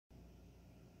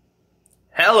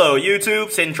Hello YouTube,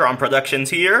 Cintron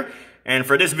Productions here, and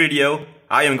for this video,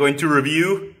 I am going to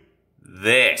review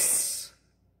this.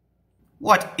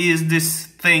 What is this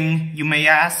thing, you may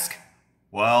ask?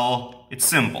 Well, it's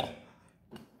simple.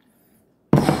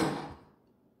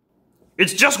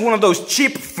 It's just one of those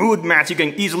cheap food mats you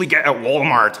can easily get at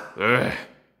Walmart. Ugh.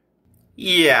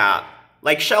 Yeah,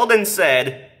 like Sheldon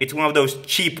said, it's one of those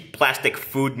cheap plastic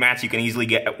food mats you can easily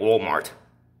get at Walmart.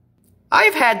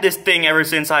 I've had this thing ever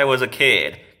since I was a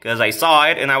kid, because I saw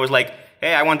it and I was like,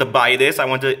 hey, I want to buy this, I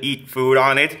want to eat food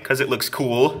on it, because it looks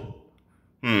cool.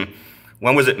 When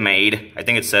was it made? I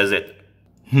think it says it.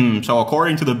 So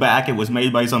according to the back, it was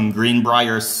made by some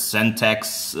Greenbrier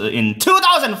Centex in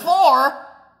 2004?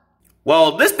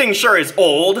 Well, this thing sure is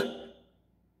old.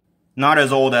 Not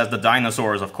as old as the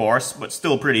dinosaurs, of course, but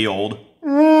still pretty old.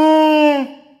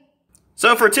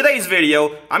 So for today's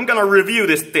video, I'm gonna review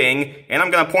this thing, and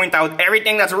I'm gonna point out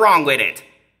everything that's wrong with it.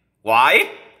 Why?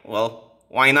 Well,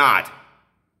 why not?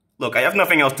 Look, I have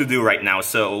nothing else to do right now,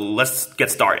 so let's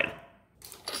get started.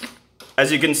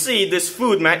 As you can see, this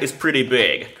food mat is pretty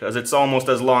big, because it's almost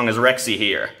as long as Rexy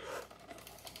here.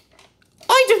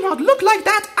 I do not look like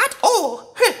that at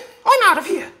all! I'm out of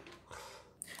here!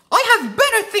 I have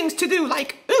better things to do,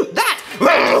 like, that!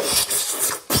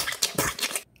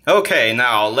 Okay,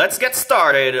 now let's get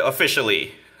started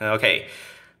officially. Okay,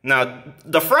 now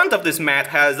the front of this mat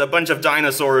has a bunch of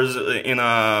dinosaurs in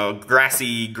a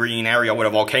grassy green area with a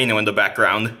volcano in the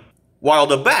background, while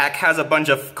the back has a bunch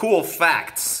of cool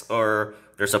facts, or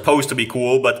they're supposed to be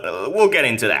cool, but we'll get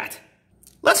into that.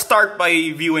 Let's start by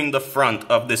viewing the front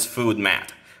of this food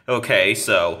mat. Okay,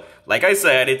 so, like I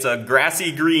said, it's a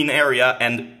grassy green area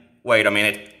and... wait a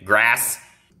minute, grass?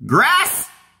 Grass?!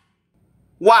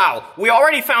 Wow, we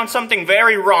already found something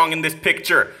very wrong in this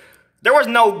picture. There was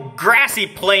no grassy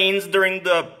plains during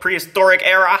the prehistoric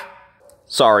era.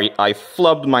 Sorry, I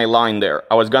flubbed my line there.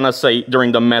 I was gonna say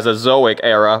during the Mesozoic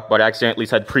era, but I accidentally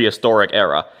said prehistoric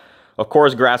era. Of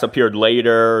course, grass appeared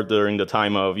later, during the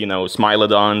time of, you know,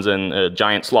 Smilodons and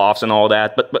giant sloths and all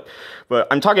that, but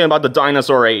I'm talking about the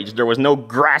dinosaur age. There was no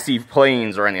grassy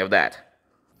plains or any of that.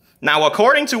 Now,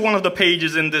 according to one of the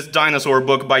pages in this dinosaur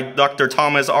book by Dr.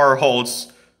 Thomas R. Holtz,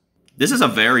 this is a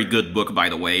very good book, by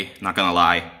the way, not gonna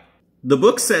lie. The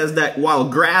book says that while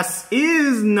grass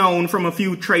is known from a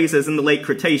few traces in the late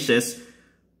Cretaceous,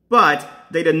 but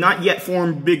they did not yet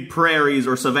form big prairies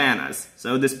or savannas.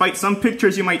 So despite some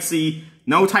pictures you might see,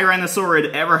 no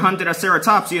Tyrannosaurid ever hunted a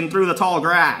ceratopsian through the tall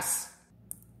grass.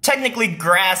 Technically,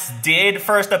 grass did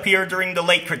first appear during the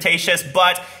late Cretaceous,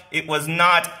 but it was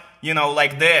not, you know,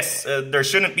 like this. There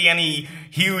shouldn't be any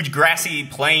huge grassy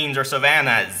plains or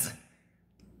savannas.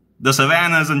 The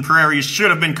savannas and prairies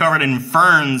should have been covered in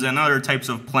ferns and other types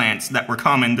of plants that were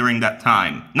common during that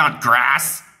time, not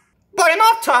grass. But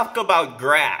enough talk about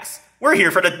grass. We're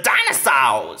here for the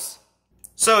dinosaurs.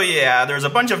 So yeah, there's a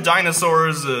bunch of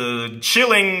dinosaurs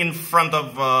chilling in front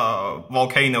of a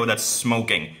volcano that's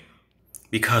smoking.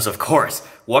 Because of course,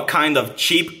 what kind of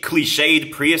cheap,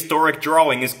 cliched prehistoric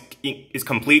drawing is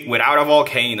complete without a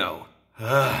volcano?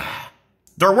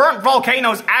 There weren't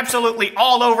volcanoes absolutely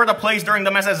all over the place during the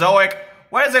Mesozoic.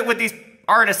 What is it with these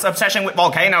artists' obsession with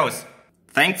volcanoes?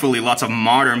 Thankfully, lots of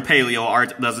modern paleo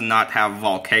art does not have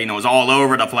volcanoes all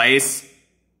over the place.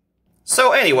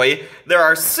 So anyway, there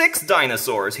are 6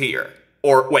 dinosaurs here.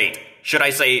 Or wait, should I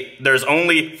say there's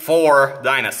only 4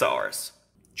 dinosaurs?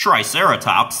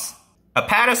 Triceratops,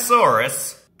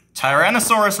 Apatosaurus,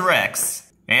 Tyrannosaurus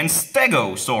rex, and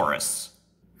Stegosaurus.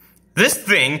 This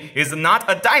thing is not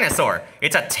a dinosaur,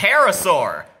 it's a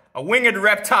pterosaur, a winged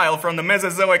reptile from the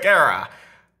Mesozoic era.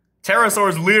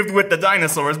 Pterosaurs lived with the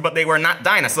dinosaurs, but they were not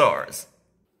dinosaurs.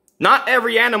 Not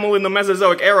every animal in the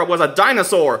Mesozoic era was a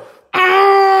dinosaur.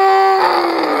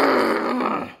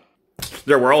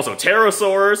 There were also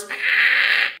pterosaurs,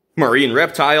 marine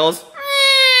reptiles,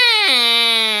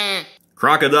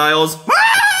 crocodiles,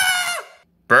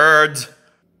 birds,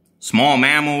 small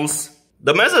mammals.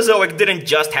 The Mesozoic didn't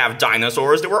just have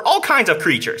dinosaurs, there were all kinds of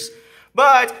creatures.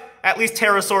 But at least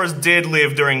pterosaurs did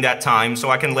live during that time,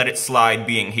 so I can let it slide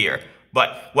being here.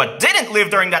 But what didn't live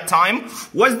during that time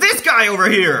was this guy over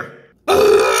here!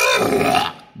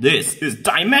 This is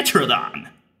Dimetrodon.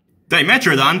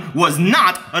 Dimetrodon was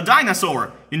not a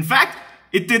dinosaur. In fact,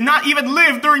 it did not even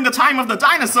live during the time of the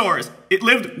dinosaurs. It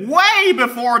lived way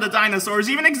before the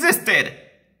dinosaurs even existed.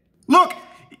 Look!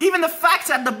 Even the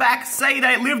facts at the back say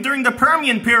that it lived during the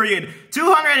Permian period,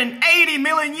 280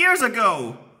 million years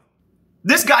ago.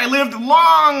 This guy lived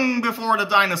long before the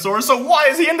dinosaurs, so why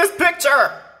is he in this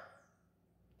picture?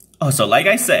 Oh, so like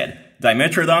I said,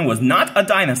 Dimetrodon was not a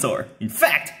dinosaur. In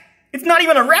fact, it's not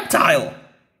even a reptile.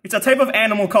 It's a type of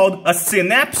animal called a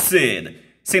synapsid.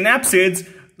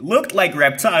 Synapsids looked like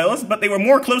reptiles, but they were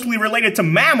more closely related to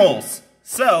mammals.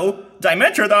 So,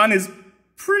 Dimetrodon is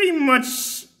pretty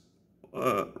much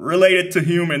related to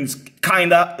humans,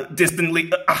 kinda,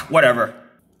 distantly, whatever.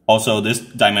 Also, this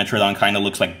Dimetrodon kinda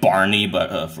looks like Barney,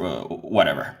 but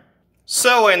whatever.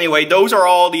 So anyway, those are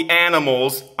all the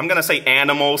animals. I'm gonna say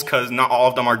animals because not all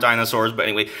of them are dinosaurs, but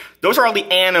anyway, those are all the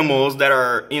animals that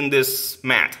are in this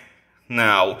mat.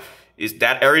 Now, is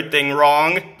that everything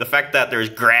wrong? The fact that there's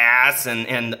grass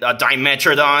and a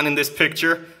Dimetrodon in this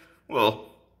picture? Well,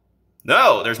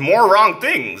 no, there's more wrong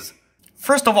things.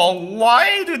 First of all,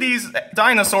 why do these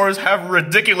dinosaurs have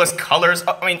ridiculous colors?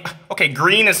 I mean, okay,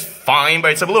 green is fine,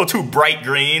 but it's a little too bright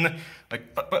green.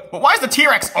 Like, but why is the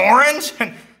T-Rex orange?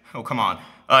 Oh, come on.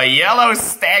 A yellow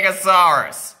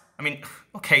Stegosaurus. I mean,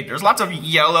 okay, there's lots of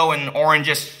yellow and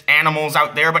orangish animals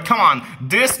out there, but come on,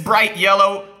 this bright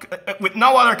yellow with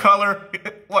no other color,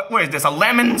 what is this, a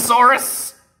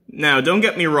Lemonsaurus? Now, don't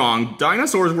get me wrong,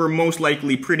 dinosaurs were most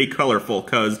likely pretty colorful,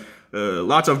 because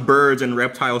lots of birds and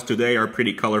reptiles today are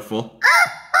pretty colorful.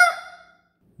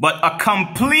 But a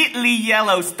completely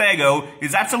yellow stego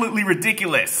is absolutely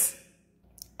ridiculous.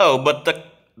 Oh, but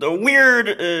the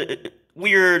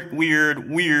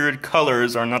weird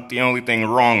colors are not the only thing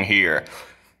wrong here.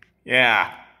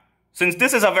 Yeah. Since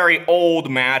this is a very old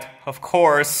mat, of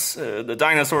course, the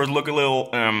dinosaurs look a little,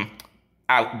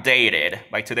 outdated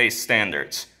by today's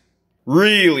standards.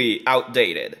 Really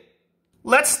outdated.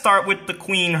 Let's start with the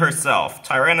queen herself,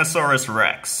 Tyrannosaurus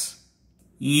Rex.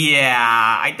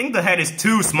 Yeah, I think the head is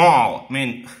too small. I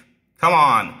mean, come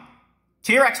on.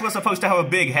 T-Rex was supposed to have a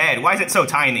big head. Why is it so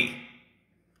tiny?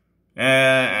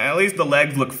 At least the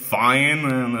legs look fine,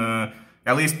 and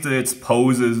at least its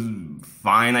pose is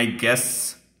fine, I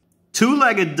guess.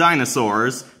 Two-legged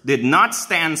dinosaurs did not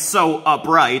stand so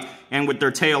upright and with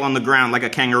their tail on the ground like a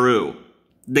kangaroo.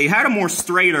 They had a more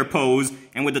straighter pose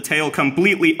and with the tail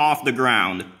completely off the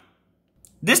ground.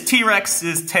 This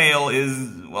T-Rex's tail is,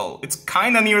 well, it's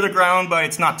kinda near the ground, but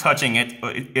it's not touching it.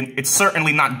 It's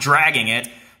certainly not dragging it,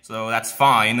 so that's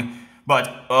fine.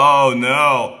 But, oh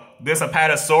no, this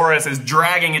Apatosaurus is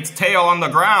dragging its tail on the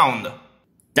ground.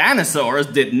 Dinosaurs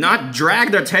did not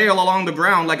drag their tail along the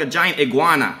ground like a giant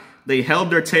iguana. They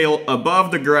held their tail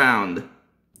above the ground.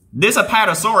 This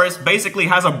Apatosaurus basically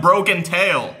has a broken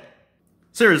tail.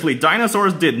 Seriously,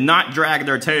 dinosaurs did not drag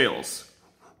their tails.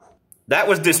 That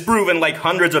was disproven like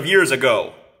hundreds of years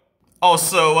ago.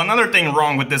 Also, another thing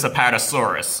wrong with this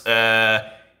Apatosaurus.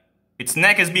 Its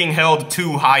neck is being held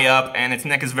too high up and its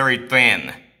neck is very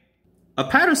thin.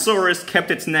 Apatosaurus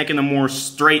kept its neck in a more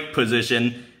straight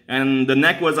position, and the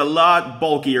neck was a lot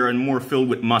bulkier and more filled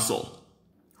with muscle.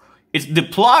 It's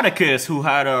Diplodocus who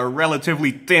had a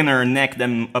relatively thinner neck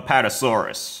than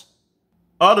Apatosaurus.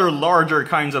 Other larger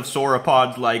kinds of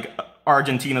sauropods like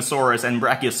Argentinosaurus and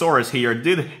Brachiosaurus here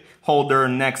did hold their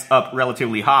necks up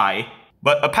relatively high,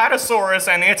 but Apatosaurus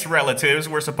and its relatives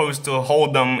were supposed to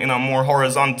hold them in a more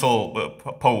horizontal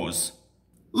pose.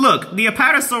 Look, the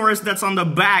Apatosaurus that's on the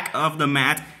back of the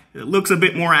mat looks a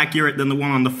bit more accurate than the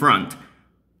one on the front.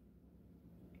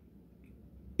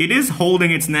 It is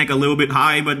holding its neck a little bit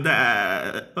high, but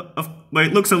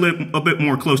it looks a bit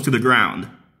more close to the ground.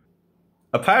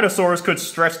 Apatosaurs could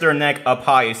stretch their neck up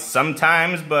high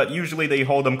sometimes, but usually they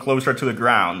hold them closer to the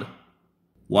ground.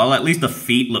 Well, at least the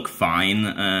feet look fine.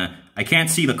 I can't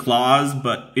see the claws,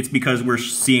 but it's because we're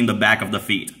seeing the back of the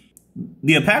feet.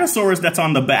 The Apatosaurus that's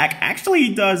on the back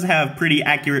actually does have pretty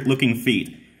accurate looking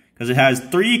feet, because it has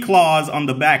 3 claws on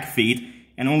the back feet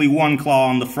and only 1 claw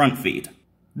on the front feet.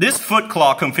 This foot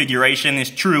claw configuration is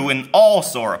true in all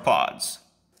sauropods.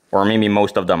 Or maybe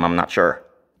most of them, I'm not sure.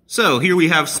 So here we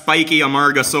have spiky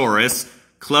Amargasaurus,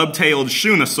 club-tailed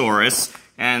Shunosaurus,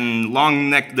 and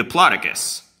long-necked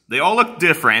Diplodocus. They all look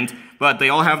different, but they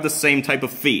all have the same type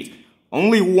of feet.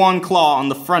 Only 1 claw on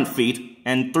the front feet,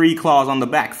 and 3 claws on the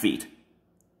back feet.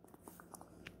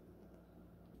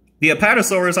 The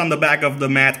Apatosaurus on the back of the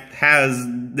mat has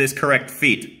this correct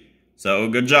feet, so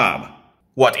good job.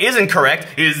 What isn't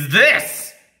correct is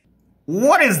this!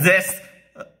 What is this?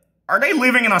 Are they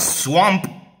living in a swamp?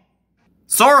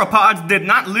 Sauropods did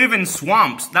not live in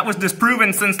swamps. That was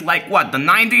disproven since, like, what, the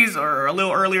 90s? Or a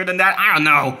little earlier than that? I don't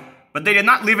know. But they did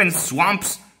not live in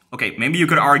swamps. Okay, maybe you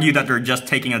could argue that they're just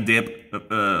taking a dip, but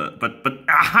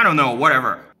I don't know,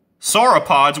 whatever.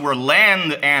 Sauropods were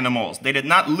land animals. They did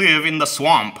not live in the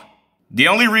swamp. The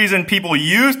only reason people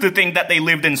used to think that they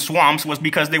lived in swamps was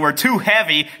because they were too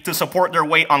heavy to support their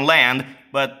weight on land,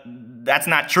 but that's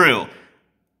not true.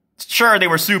 Sure, they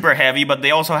were super heavy, but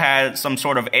they also had some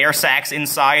sort of air sacs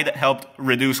inside that helped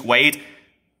reduce weight.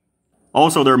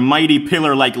 Also, their mighty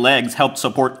pillar-like legs help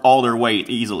support all their weight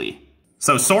easily.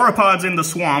 So sauropods in the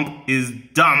swamp is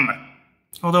dumb.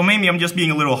 Although maybe I'm just being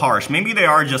a little harsh. Maybe they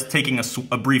are just taking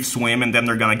a brief swim and then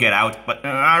they're gonna get out, but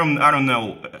I don't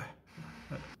know.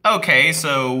 Okay,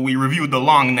 so we reviewed the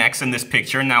long necks in this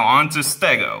picture, now on to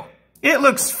Stego. It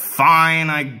looks fine,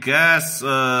 I guess.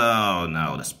 Oh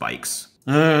no, the spikes.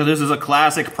 This is a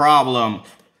classic problem.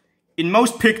 In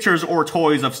most pictures or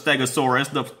toys of Stegosaurus,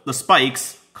 the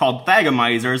spikes, called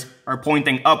thagomizers, are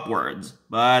pointing upwards,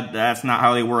 but that's not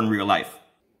how they were in real life.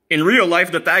 In real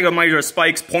life, the thagomizer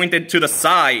spikes pointed to the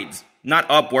sides, not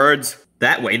upwards.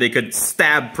 That way they could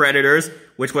stab predators,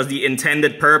 which was the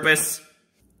intended purpose.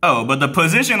 Oh, but the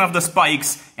position of the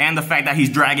spikes and the fact that he's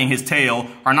dragging his tail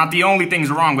are not the only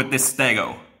things wrong with this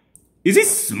stego. Is he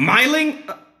smiling?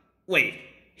 Wait,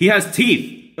 he has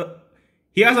teeth.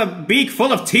 He has a beak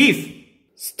full of teeth.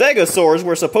 Stegosaurs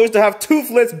were supposed to have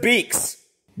toothless beaks.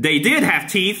 They did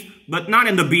have teeth, but not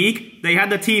in the beak. They had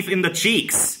the teeth in the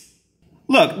cheeks.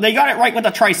 Look, they got it right with the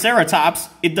Triceratops.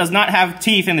 It does not have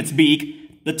teeth in its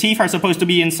beak. The teeth are supposed to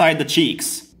be inside the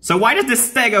cheeks. So why does this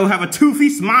stego have a toothy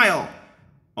smile?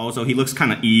 Also, he looks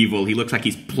kind of evil. He looks like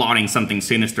he's plotting something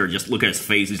sinister. Just look at his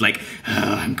face. He's like,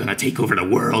 I'm gonna take over the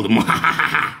world.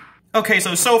 Okay,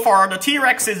 so far, the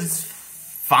T-Rex is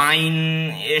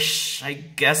fine-ish, I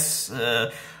guess.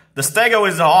 The stego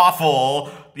is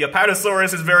awful. The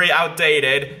Apatosaurus is very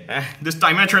outdated. This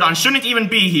Dimetrodon shouldn't even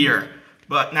be here.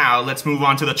 But now, let's move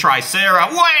on to the Tricera.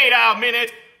 Wait a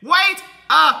minute! Wait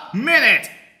a minute!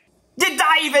 Did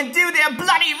I even do their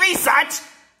bloody research?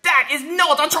 That is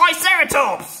not a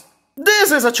Triceratops!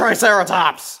 This is a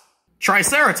Triceratops!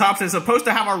 Triceratops is supposed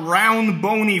to have a round,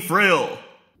 bony frill.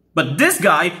 But this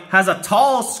guy has a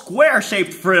tall,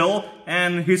 square-shaped frill,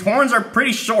 and his horns are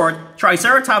pretty short.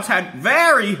 Triceratops had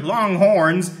very long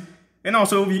horns. And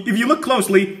also, if you look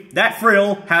closely, that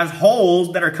frill has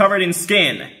holes that are covered in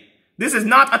skin. This is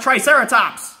not a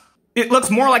Triceratops! It looks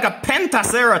more like a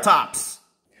Pentaceratops.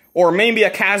 Or maybe a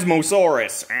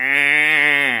Chasmosaurus.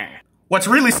 What's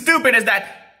really stupid is that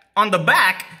on the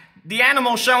back, the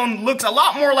animal shown looks a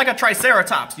lot more like a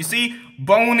Triceratops. You see?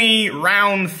 Bony,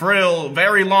 round frill,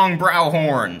 very long brow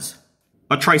horns.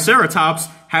 A Triceratops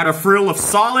had a frill of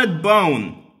solid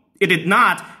bone. It did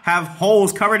not have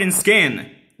holes covered in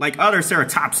skin, like other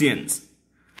ceratopsians.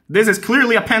 This is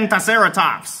clearly a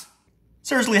Pentaceratops.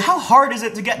 Seriously, how hard is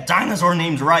it to get dinosaur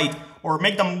names right, or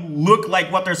make them look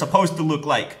like what they're supposed to look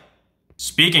like?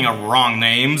 Speaking of wrong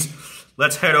names,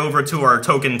 let's head over to our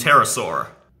token pterosaur.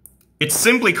 It's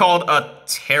simply called a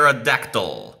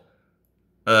pterodactyl.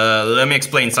 Let me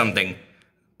explain something.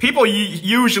 People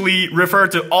usually refer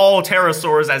to all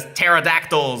pterosaurs as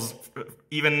pterodactyls,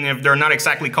 even if they're not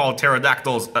exactly called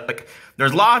pterodactyls.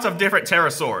 There's lots of different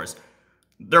pterosaurs.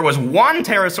 There was one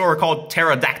pterosaur called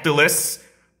Pterodactylus,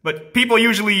 but people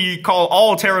usually call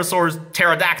all pterosaurs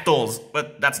pterodactyls,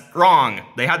 but that's wrong.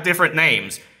 They had different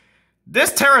names.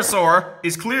 This pterosaur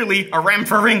is clearly a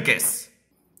Rhamphorhynchus.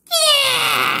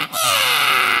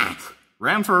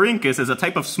 Rhamphorhynchus is a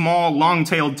type of small,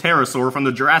 long-tailed pterosaur from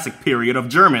the Jurassic period of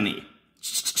Germany.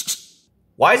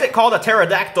 Why is it called a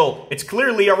pterodactyl? It's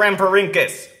clearly a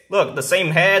Rhamphorhynchus. Look, the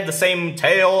same head, the same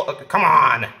tail. Come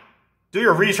on. Do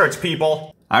your research,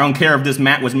 people. I don't care if this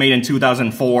mat was made in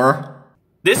 2004.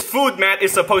 This food mat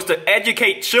is supposed to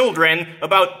educate children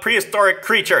about prehistoric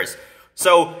creatures.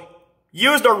 So,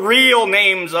 use the real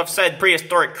names of said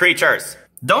prehistoric creatures.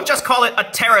 Don't just call it a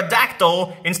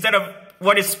pterodactyl instead of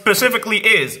what it specifically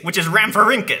is, which is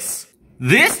Rhamphorhynchus.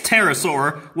 This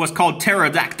pterosaur was called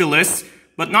Pterodactylus,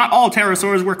 but not all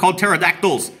pterosaurs were called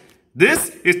pterodactyls. This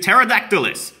is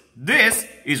Pterodactylus. This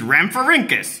is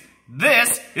Rhamphorhynchus.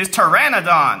 This is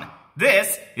Pteranodon.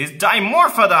 This is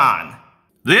Dimorphodon.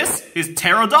 This is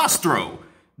Pterodostro.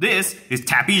 This is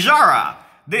Tapijara.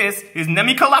 This is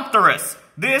Nemicolopterus.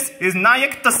 This is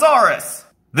Nyctosaurus.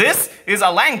 This is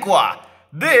Alanqua.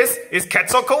 This is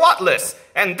Quetzalcoatlus.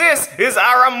 And this is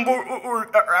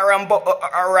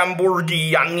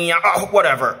Aramburgiania.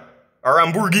 Whatever.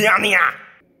 Aramburgiania.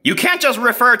 You can't just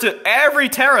refer to every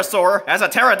pterosaur as a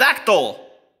pterodactyl.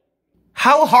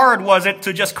 How hard was it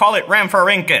to just call it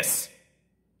Rhamphorhynchus?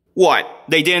 What?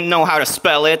 They didn't know how to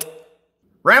spell it?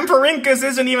 Rhamphorhynchus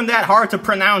isn't even that hard to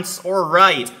pronounce or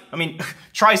write. I mean,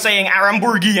 try saying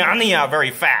Aramburgiania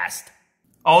very fast.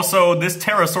 Also, this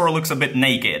pterosaur looks a bit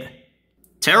naked.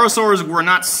 Pterosaurs were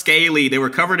not scaly, they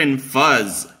were covered in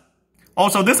fuzz.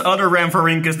 Also, this other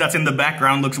Rhamphorhynchus that's in the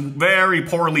background looks very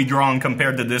poorly drawn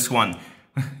compared to this one.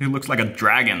 It looks like a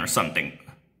dragon or something.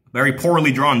 Very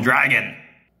poorly drawn dragon.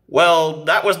 Well,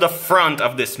 that was the front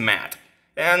of this mat.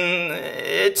 And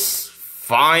it's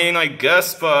fine, I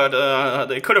guess, but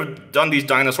they could have done these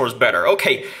dinosaurs better.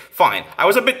 Okay, fine. I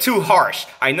was a bit too harsh.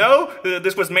 I know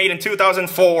this was made in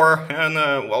 2004, and,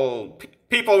 well,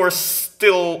 people were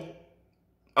still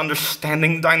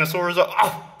understanding dinosaurs.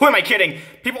 Oh, who am I kidding?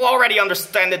 People already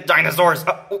understand dinosaurs.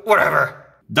 Whatever.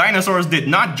 Dinosaurs did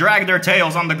not drag their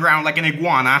tails on the ground like an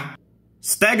iguana.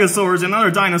 Stegosaurs and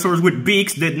other dinosaurs with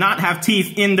beaks did not have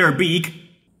teeth in their beak.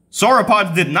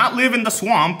 Sauropods did not live in the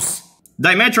swamps.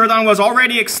 Dimetrodon was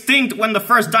already extinct when the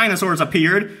first dinosaurs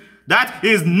appeared. That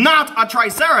is not a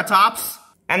Triceratops.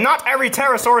 And not every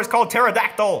pterosaur is called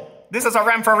pterodactyl. This is a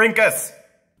Rhamphorhynchus.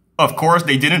 Of course,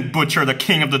 they didn't butcher the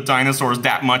king of the dinosaurs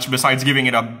that much, besides giving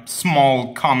it a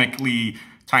small, comically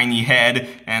tiny head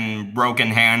and broken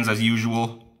hands as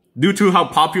usual. Due to how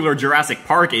popular Jurassic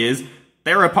Park is,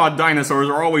 theropod dinosaurs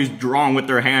are always drawn with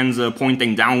their hands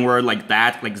pointing downward like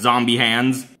that, like zombie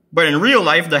hands. But in real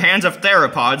life, the hands of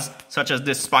theropods, such as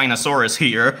this Spinosaurus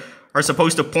here, are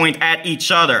supposed to point at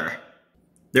each other.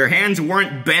 Their hands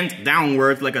weren't bent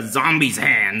downwards like a zombie's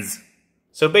hands.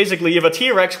 So basically, if a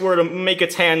T-Rex were to make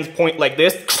its hands point like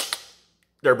this,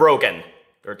 they're broken.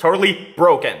 They're totally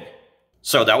broken.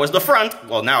 So that was the front.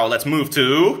 Well, now let's move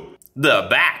to the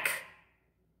back.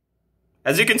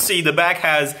 As you can see, the back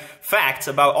has facts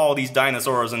about all these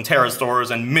dinosaurs and pterosaurs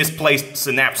and misplaced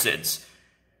synapsids.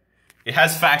 It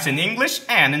has facts in English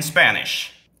and in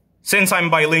Spanish. Since I'm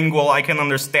bilingual, I can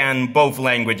understand both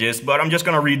languages, but I'm just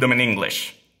gonna read them in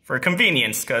English. For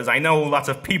convenience, because I know lots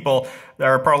of people that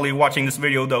are probably watching this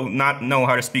video do not know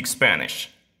how to speak Spanish.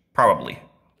 Probably.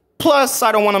 Plus,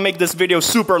 I don't want to make this video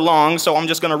super long, so I'm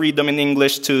just gonna read them in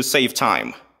English to save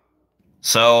time.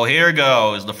 So here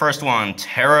goes. The first one,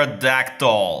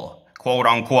 pterodactyl, quote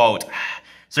unquote.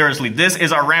 Seriously, this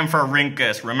is a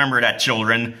Rhamphorhynchus. Remember that,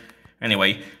 children.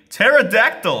 Anyway,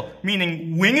 pterodactyl,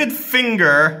 meaning winged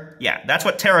finger. Yeah, that's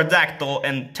what pterodactyl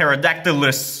and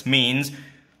pterodactylus means.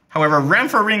 However,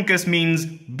 Rhamphorhynchus means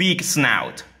beak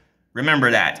snout.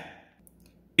 Remember that.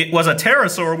 It was a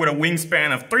pterosaur with a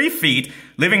wingspan of 3 feet,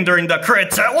 living during the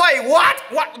Wait, what?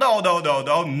 What?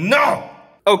 No!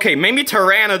 Okay, maybe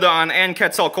Pteranodon and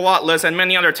Quetzalcoatlus and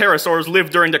many other pterosaurs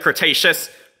lived during the Cretaceous,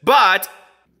 but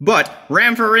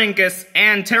Rhamphorhynchus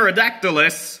and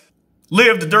Pterodactylus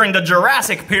lived during the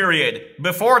Jurassic period,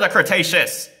 before the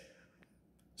Cretaceous.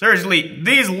 Seriously,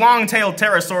 these long-tailed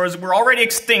pterosaurs were already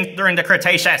extinct during the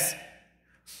Cretaceous.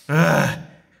 Ugh.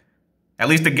 At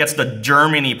least it gets the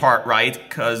Germany part right,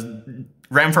 because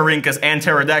Rhamphorhynchus and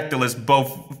Pterodactylus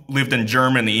both lived in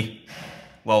Germany.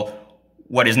 Well,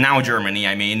 what is now Germany,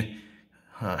 I mean.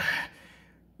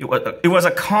 It was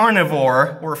a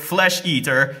carnivore, or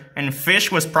flesh-eater, and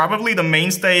fish was probably the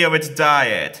mainstay of its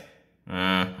diet.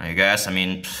 I guess, I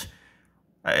mean...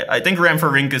 I think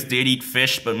Rhamphorhynchus did eat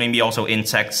fish, but maybe also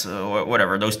insects,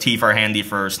 whatever. Those teeth are handy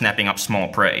for snapping up small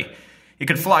prey. It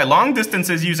could fly long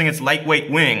distances using its lightweight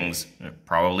wings.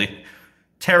 Probably.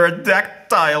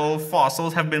 Pterodactyl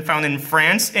fossils have been found in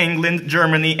France, England,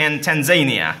 Germany, and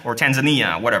Tanzania. Or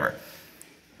Tanzania, whatever.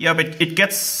 Yeah, but it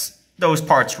gets those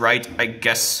parts right, I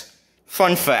guess.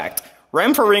 Fun fact.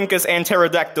 Rhamphorhynchus and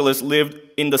Pterodactylus lived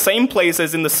in the same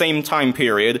places in the same time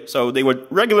period, so they would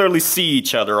regularly see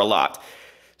each other a lot.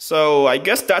 So I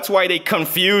guess that's why they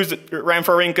confused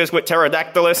Rhamphorhynchus with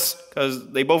Pterodactylus, because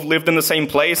they both lived in the same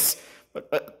place.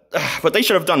 But they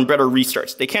should have done better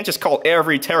research. They can't just call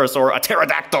every pterosaur a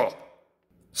pterodactyl.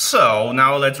 So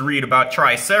now let's read about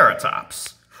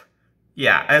Triceratops.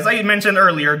 Yeah, as I mentioned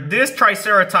earlier, this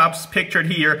Triceratops pictured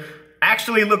here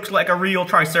actually looks like a real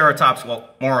Triceratops, well,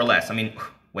 more or less. I mean,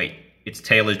 wait, its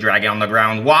tail is dragging on the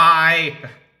ground. Why?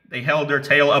 They held their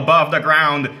tail above the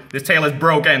ground. This tail is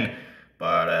broken.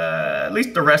 But at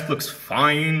least the rest looks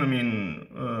fine. I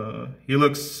mean, he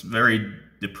looks very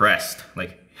depressed.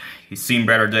 Like, he's seen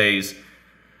better days.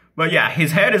 But yeah,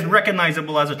 his head is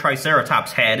recognizable as a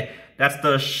Triceratops head. That's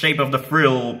the shape of the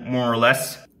frill, more or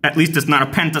less. At least it's not a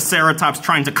Pentaceratops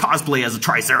trying to cosplay as a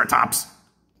Triceratops.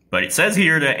 But it says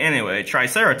here that anyway,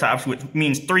 Triceratops, which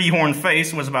means three-horned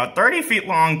face, was about 30 feet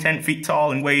long, 10 feet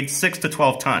tall, and weighed 6 to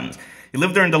 12 tons. He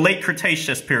lived during the late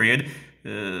Cretaceous period,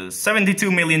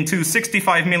 72 million to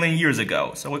 65 million years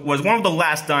ago, so it was one of the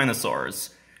last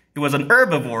dinosaurs. It was an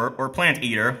herbivore, or plant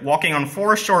eater, walking on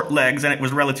 4 short legs, and it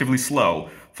was relatively slow.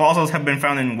 Fossils have been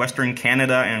found in western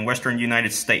Canada and western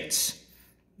United States.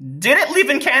 Did it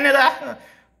live in Canada?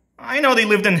 I know they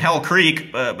lived in Hell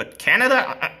Creek, but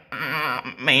Canada?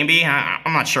 Maybe.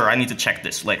 I'm not sure. I need to check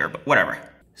this later, but whatever.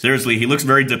 Seriously, he looks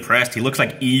very depressed. He looks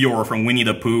like Eeyore from Winnie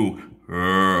the Pooh.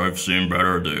 I've seen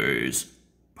better days.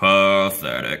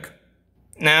 Pathetic.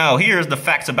 Now, here's the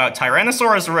facts about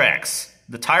Tyrannosaurus rex,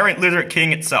 the tyrant lizard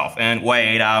king itself. And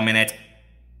wait a minute.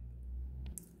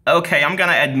 Okay, I'm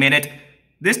gonna admit it.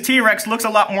 This T-Rex looks a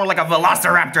lot more like a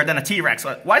velociraptor than a T-Rex.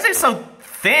 Why is it so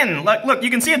thin? Look, you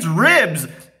can see its ribs.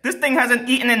 This thing hasn't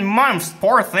eaten in months,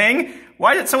 poor thing.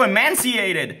 Why is it so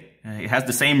emaciated? It has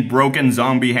the same broken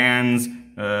zombie hands.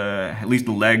 At least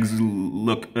the legs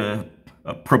look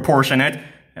proportionate.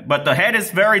 But the head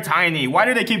is very tiny. Why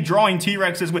do they keep drawing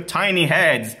T-Rexes with tiny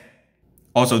heads?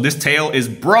 Also, this tail is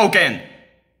broken.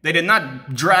 They did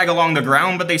not drag along the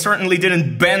ground, but they certainly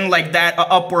didn't bend like that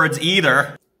upwards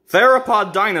either.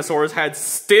 Theropod dinosaurs had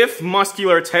stiff,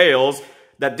 muscular tails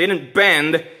that didn't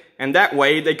bend, and that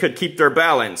way they could keep their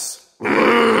balance.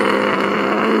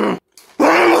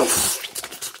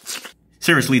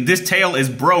 Seriously, this tail is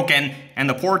broken, and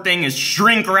the poor thing is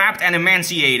shrink-wrapped and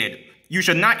emaciated. You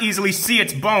should not easily see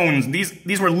its bones.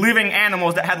 These were living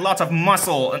animals that had lots of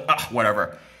muscle,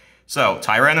 whatever. So,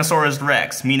 Tyrannosaurus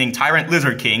rex, meaning Tyrant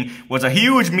Lizard King, was a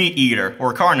huge meat eater,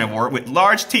 or carnivore, with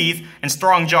large teeth and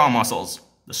strong jaw muscles.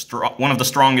 One of the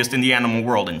strongest in the animal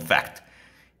world, in fact.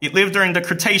 It lived during the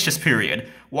Cretaceous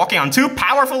period. Walking on two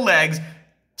powerful legs,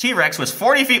 T-Rex was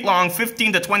 40 feet long,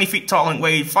 15 to 20 feet tall, and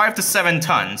weighed 5 to 7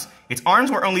 tons. Its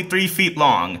arms were only 3 feet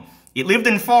long. It lived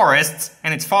in forests,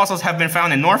 and its fossils have been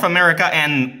found in North America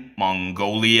and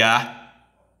Mongolia.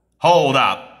 Hold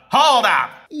up! Hold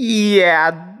up!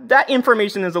 Yeah, that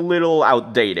information is a little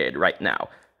outdated right now.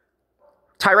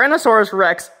 Tyrannosaurus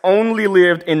rex only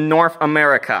lived in North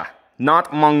America,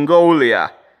 not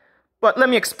Mongolia. But let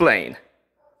me explain.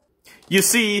 You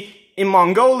see, in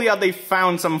Mongolia they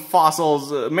found some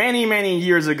fossils many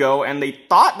years ago, and they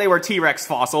thought they were T-Rex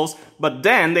fossils, but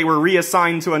then they were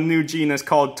reassigned to a new genus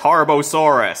called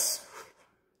Tarbosaurus.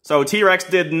 So T-Rex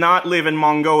did not live in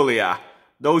Mongolia.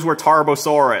 Those were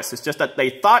Tarbosaurus. It's just that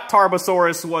they thought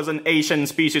Tarbosaurus was an Asian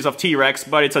species of T-Rex,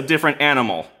 but it's a different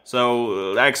animal.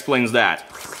 So that explains that.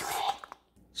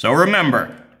 So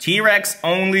remember, T-Rex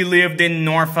only lived in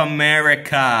North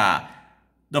America.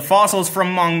 The fossils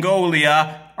from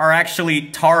Mongolia are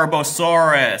actually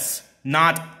Tarbosaurus,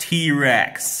 not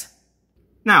T-Rex.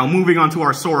 Now, moving on to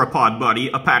our sauropod buddy,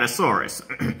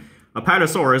 Apatosaurus.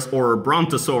 Apatosaurus, or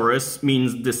Brontosaurus,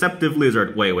 means deceptive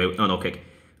lizard. Wait, okay.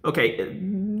 Okay,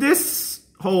 this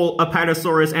whole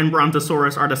Apatosaurus and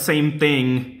Brontosaurus are the same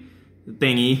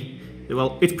thingy.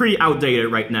 Well, it's pretty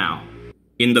outdated right now.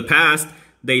 In the past,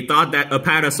 they thought that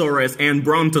Apatosaurus and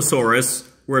Brontosaurus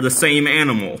were the same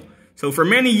animal. So for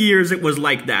many years it was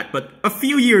like that, but a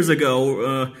few years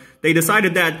ago, they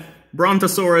decided that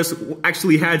Brontosaurus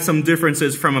actually had some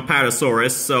differences from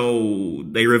Apatosaurus, so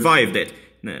they revived it.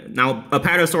 Now,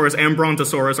 Apatosaurus and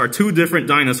Brontosaurus are two different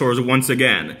dinosaurs once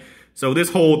again. So this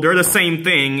whole, they're the same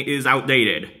thing, is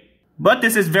outdated. But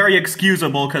this is very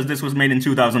excusable because this was made in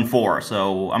 2004,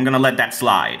 so I'm gonna let that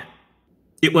slide.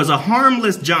 It was a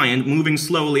harmless giant moving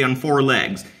slowly on 4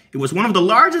 legs. It was one of the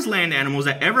largest land animals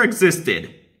that ever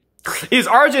existed. Is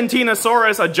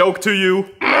Argentinosaurus a joke to you?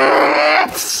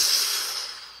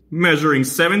 Measuring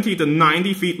 70 to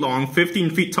 90 feet long,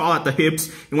 15 feet tall at the hips,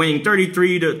 and weighing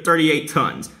 33 to 38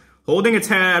 tons. Holding its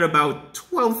head about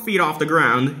 12 feet off the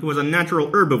ground, it was a natural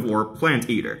herbivore plant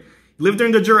eater. It lived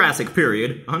during the Jurassic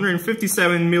period,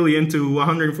 157 million to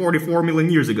 144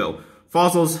 million years ago.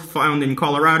 Fossils found in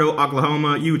Colorado,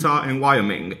 Oklahoma, Utah, and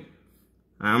Wyoming.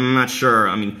 I'm not sure,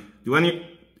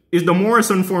 is the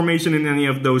Morrison Formation in any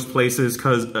of those places?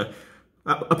 Because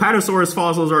Apatosaurus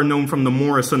fossils are known from the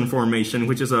Morrison Formation,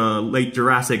 which is a late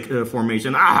Jurassic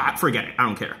formation. Forget it, I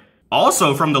don't care.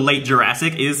 Also from the late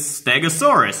Jurassic is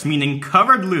Stegosaurus, meaning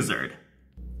covered lizard.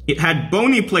 It had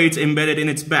bony plates embedded in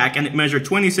its back, and it measured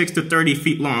 26 to 30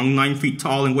 feet long, 9 feet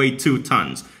tall, and weighed 2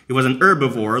 tons. It was an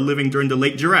herbivore living during the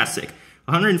late Jurassic,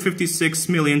 156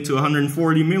 million to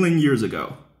 140 million years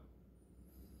ago.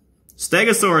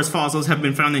 Stegosaurus fossils have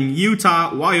been found in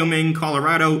Utah, Wyoming,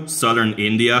 Colorado, southern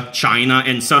India, China,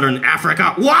 and southern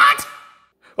Africa. What?!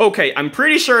 Okay, I'm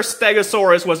pretty sure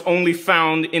Stegosaurus was only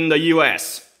found in the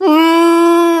US.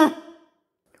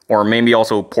 Or maybe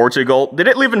also Portugal. Did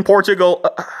it live in Portugal?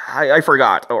 I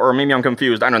forgot. Or maybe I'm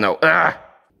confused. I don't know.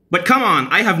 But come on,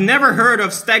 I have never heard of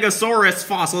Stegosaurus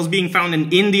fossils being found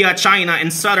in India, China,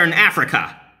 and southern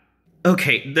Africa.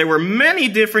 Okay, there were many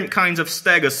different kinds of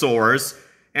stegosaurs,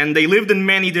 and they lived in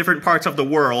many different parts of the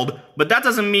world, but that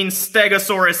doesn't mean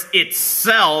Stegosaurus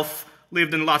itself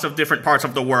lived in lots of different parts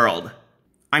of the world.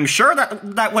 I'm sure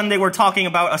that when they were talking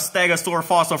about a stegosaur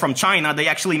fossil from China, they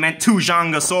actually meant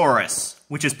Tujangasaurus,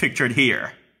 which is pictured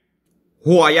here.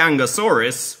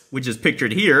 Huayangasaurus, which is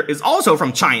pictured here, is also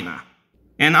from China.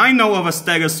 And I know of a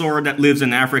stegosaur that lives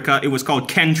in Africa. It was called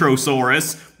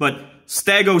Kentrosaurus, but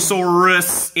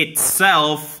Stegosaurus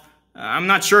itself, I'm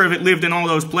not sure if it lived in all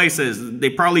those places.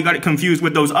 They probably got it confused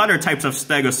with those other types of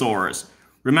stegosaurs.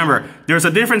 Remember, there's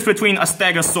a difference between a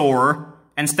stegosaur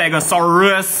and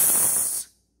stegosaurus.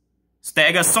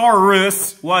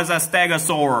 Stegosaurus was a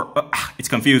stegosaur. It's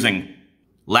confusing.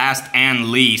 Last and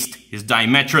least is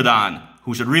Dimetrodon,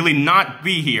 who should really not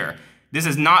be here. This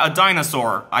is not a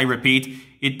dinosaur, I repeat.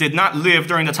 It did not live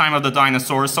during the time of the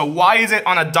dinosaurs, so why is it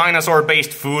on a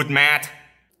dinosaur-based food mat?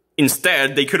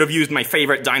 Instead, they could have used my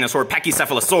favorite dinosaur,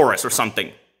 Pachycephalosaurus or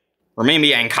something. Or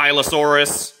maybe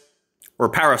Ankylosaurus, or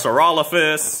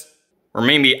Parasaurolophus, or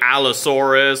maybe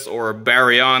Allosaurus, or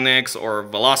Baryonyx, or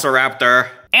Velociraptor.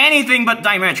 Anything but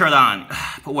Dimetrodon.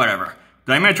 But whatever.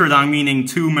 Dimetrodon, meaning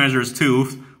 2 measures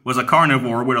tooth, was a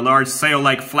carnivore with a large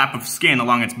sail-like flap of skin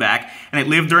along its back, and it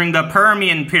lived during the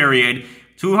Permian period,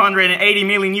 280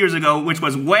 million years ago, which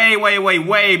was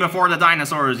way before the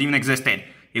dinosaurs even existed.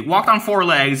 It walked on 4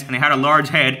 legs, and it had a large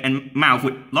head and mouth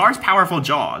with large, powerful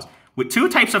jaws. With 2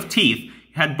 types of teeth,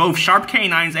 it had both sharp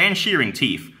canines and shearing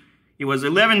teeth. It was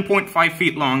 11.5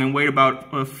 feet long and weighed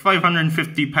about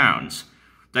 550 pounds.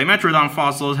 Dimetrodon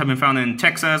fossils have been found in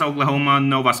Texas, Oklahoma,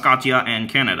 Nova Scotia, and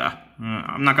Canada.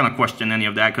 I'm not gonna question any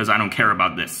of that because I don't care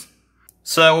about this.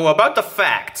 So, about the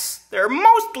facts. They're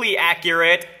mostly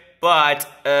accurate, but,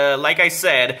 like I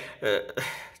said,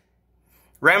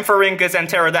 Rhamphorhynchus and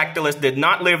Pterodactyls did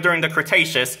not live during the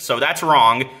Cretaceous, so that's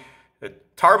wrong.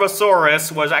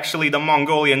 Tarbosaurus was actually the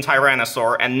Mongolian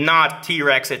tyrannosaur and not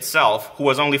T-Rex itself, who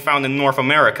was only found in North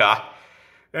America.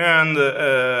 And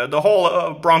the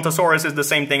whole Brontosaurus is the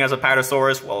same thing as a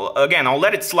Patasaurus. Well, again, I'll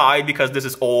let it slide because this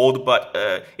is old, but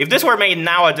if this were made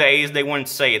nowadays, they wouldn't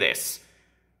say this.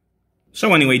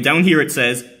 So anyway, down here it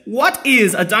says, what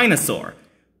is a dinosaur?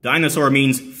 Dinosaur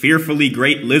means fearfully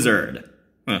great lizard.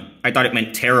 I thought it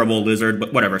meant terrible lizard,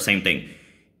 but whatever, same thing.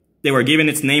 They were given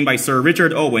its name by Sir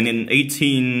Richard Owen in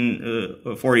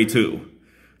 1842.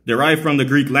 Derived from the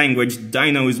Greek language,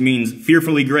 dinos means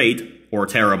fearfully great, or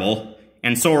terrible,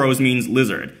 and sauros means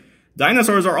lizard.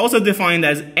 Dinosaurs are also defined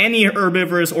as any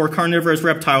herbivorous or carnivorous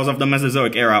reptiles of the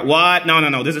Mesozoic era. What?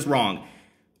 No, this is wrong.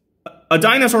 A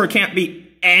dinosaur can't be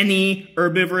any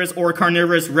herbivorous or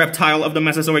carnivorous reptile of the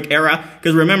Mesozoic era,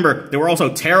 because remember, there were also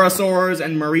pterosaurs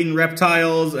and marine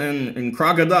reptiles and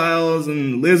crocodiles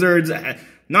and lizards.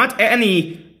 Not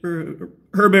any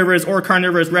herbivorous or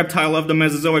carnivorous reptile of the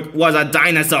Mesozoic was a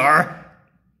dinosaur.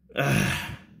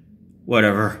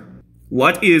 Whatever.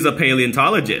 What is a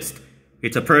paleontologist?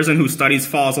 It's a person who studies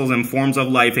fossils and forms of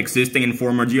life existing in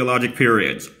former geologic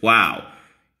periods. Wow.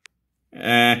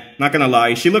 Not gonna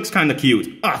lie, she looks kinda cute.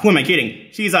 Who am I kidding?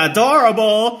 She's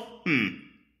adorable!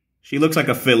 She looks like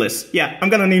a Phyllis. Yeah, I'm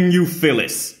gonna name you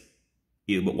Phyllis.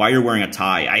 Ew, but why you're wearing a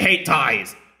tie? I hate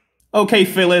ties! Okay,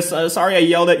 Phyllis, sorry I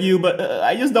yelled at you, but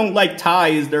I just don't like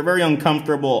ties. They're very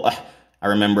uncomfortable. I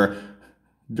remember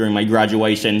during my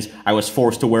graduations, I was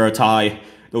forced to wear a tie.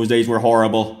 Those days were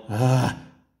horrible.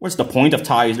 What's the point of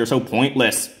ties? They're so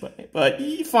pointless. But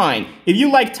fine. If you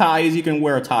like ties, you can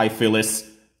wear a tie, Phyllis.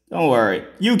 Don't worry.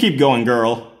 You keep going,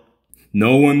 girl.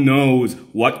 No one knows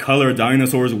what color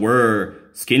dinosaurs were.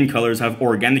 Skin colors have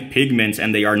organic pigments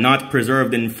and they are not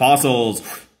preserved in fossils.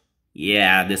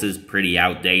 Yeah, this is pretty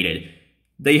outdated.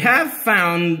 They have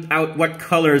found out what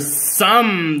colors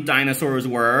some dinosaurs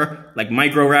were, like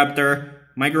Microraptor.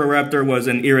 Microraptor was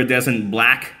an iridescent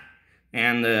black.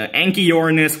 And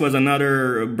Anchiornis was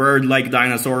another bird-like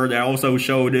dinosaur that also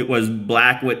showed it was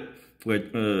black with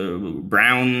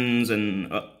browns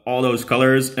and all those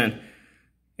colors. And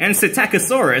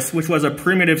Psittacosaurus, which was a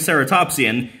primitive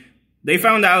ceratopsian, they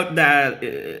found out that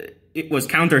it was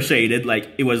counter-shaded, like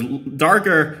it was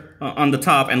darker on the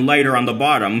top and lighter on the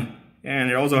bottom.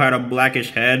 And it also had a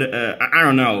blackish head. I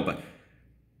don't know,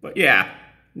 but yeah.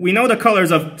 We know the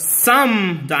colors of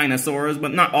some dinosaurs,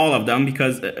 but not all of them,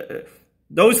 because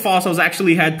those fossils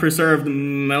actually had preserved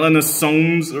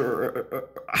melanosomes,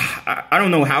 I don't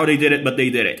know how they did it, but they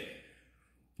did it.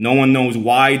 No one knows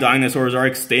why dinosaurs are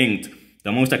extinct.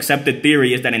 The most accepted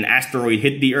theory is that an asteroid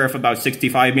hit the Earth about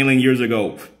 65 million years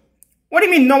ago. What do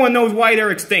you mean no one knows why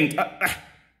they're extinct?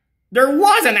 There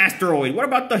was an asteroid! What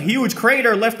about the huge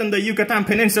crater left in the Yucatan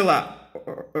Peninsula?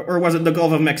 Or was it the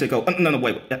Gulf of Mexico? No,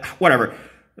 wait, whatever.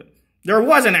 There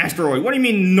was an asteroid. What do you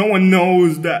mean no one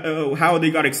knows that, how they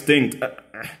got extinct?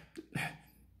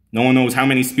 No one knows how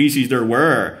many species there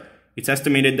were. It's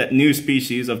estimated that new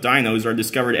species of dinos are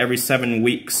discovered every 7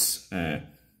 weeks.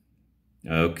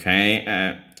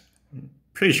 Okay,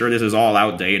 pretty sure this is all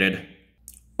outdated.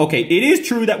 Okay, it is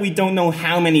true that we don't know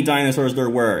how many dinosaurs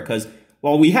there were, because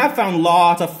while we have found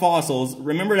lots of fossils,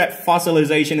 remember that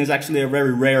fossilization is actually a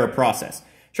very rare process.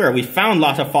 Sure, we found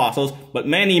lots of fossils, but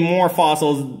many more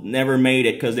fossils never made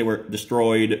it because they were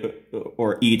destroyed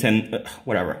or eaten,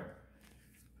 whatever.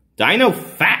 Dino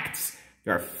facts!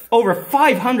 There are over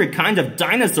 500 kinds of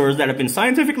dinosaurs that have been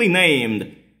scientifically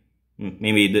named.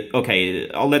 Okay,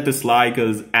 I'll let this slide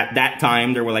because at that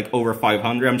time there were like over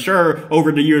 500. I'm sure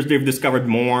over the years they've discovered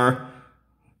more.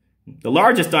 The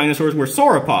largest dinosaurs were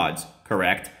sauropods,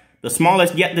 correct. The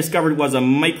smallest yet discovered was a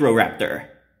microraptor.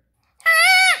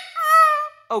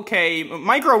 Okay,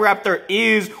 Microraptor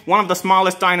is one of the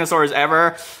smallest dinosaurs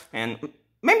ever, and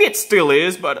maybe it still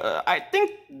is, but I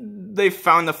think they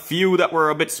found a few that were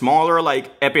a bit smaller,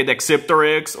 like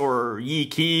Epidexipteryx or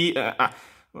Yiki.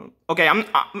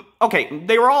 Okay,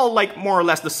 they were all like more or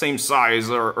less the same size,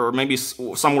 or maybe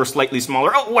some were slightly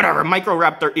smaller. Oh, whatever,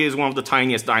 Microraptor is one of the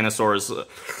tiniest dinosaurs.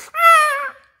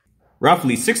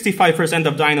 Roughly 65%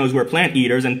 of dinos were plant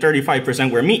eaters and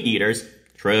 35% were meat eaters.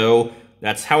 True.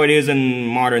 That's how it is in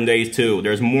modern days too.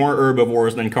 There's more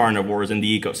herbivores than carnivores in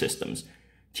the ecosystems.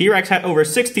 T-Rex had over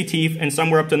 60 teeth and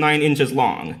some were up to 9 inches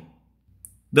long.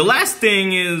 The last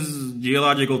thing is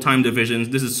geological time divisions.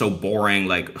 This is so boring,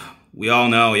 like, we all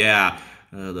know, yeah.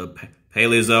 The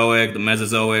Paleozoic, the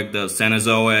Mesozoic, the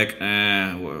Cenozoic,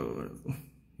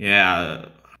 yeah.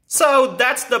 So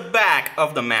that's the back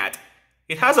of the mat.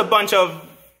 It has a bunch of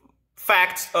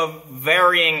facts of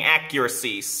varying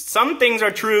accuracy. Some things are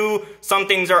true, some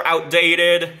things are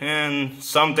outdated, and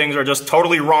some things are just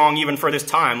totally wrong even for this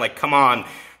time. Like, come on.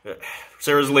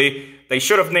 Seriously, they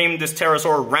should have named this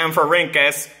pterosaur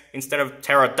Rhamphorhynchus instead of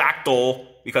pterodactyl,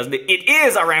 because it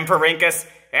is a Rhamphorhynchus,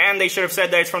 and they should have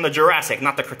said that it's from the Jurassic,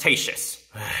 not the Cretaceous.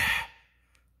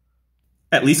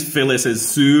 At least Phyllis is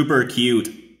super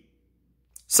cute.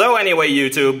 So anyway,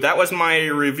 YouTube, that was my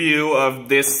review of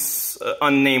this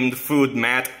unnamed food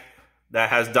mat that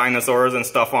has dinosaurs and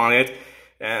stuff on it.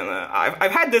 And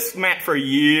I've had this mat for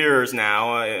years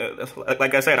now.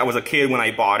 Like I said, I was a kid when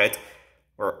I bought it.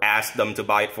 Or asked them to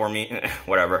buy it for me.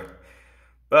 Whatever.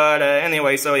 But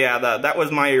anyway, so yeah, that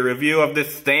was my review of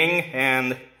this thing.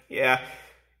 And yeah,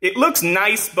 it looks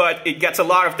nice, but it gets a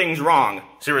lot of things wrong.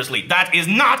 Seriously, that is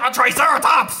not a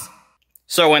Triceratops!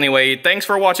 So anyway, thanks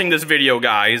for watching this video,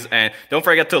 guys, and don't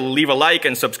forget to leave a like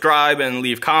and subscribe and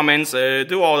leave comments,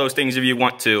 do all those things if you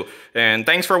want to. And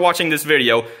thanks for watching this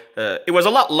video. It was a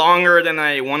lot longer than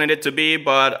I wanted it to be,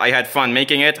 but I had fun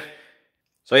making it.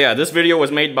 So yeah, this video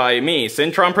was made by me,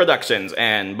 Cintron Productions,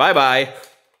 and bye-bye.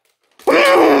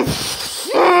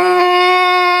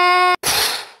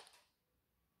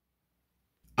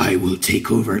 I will take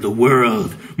over the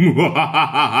world.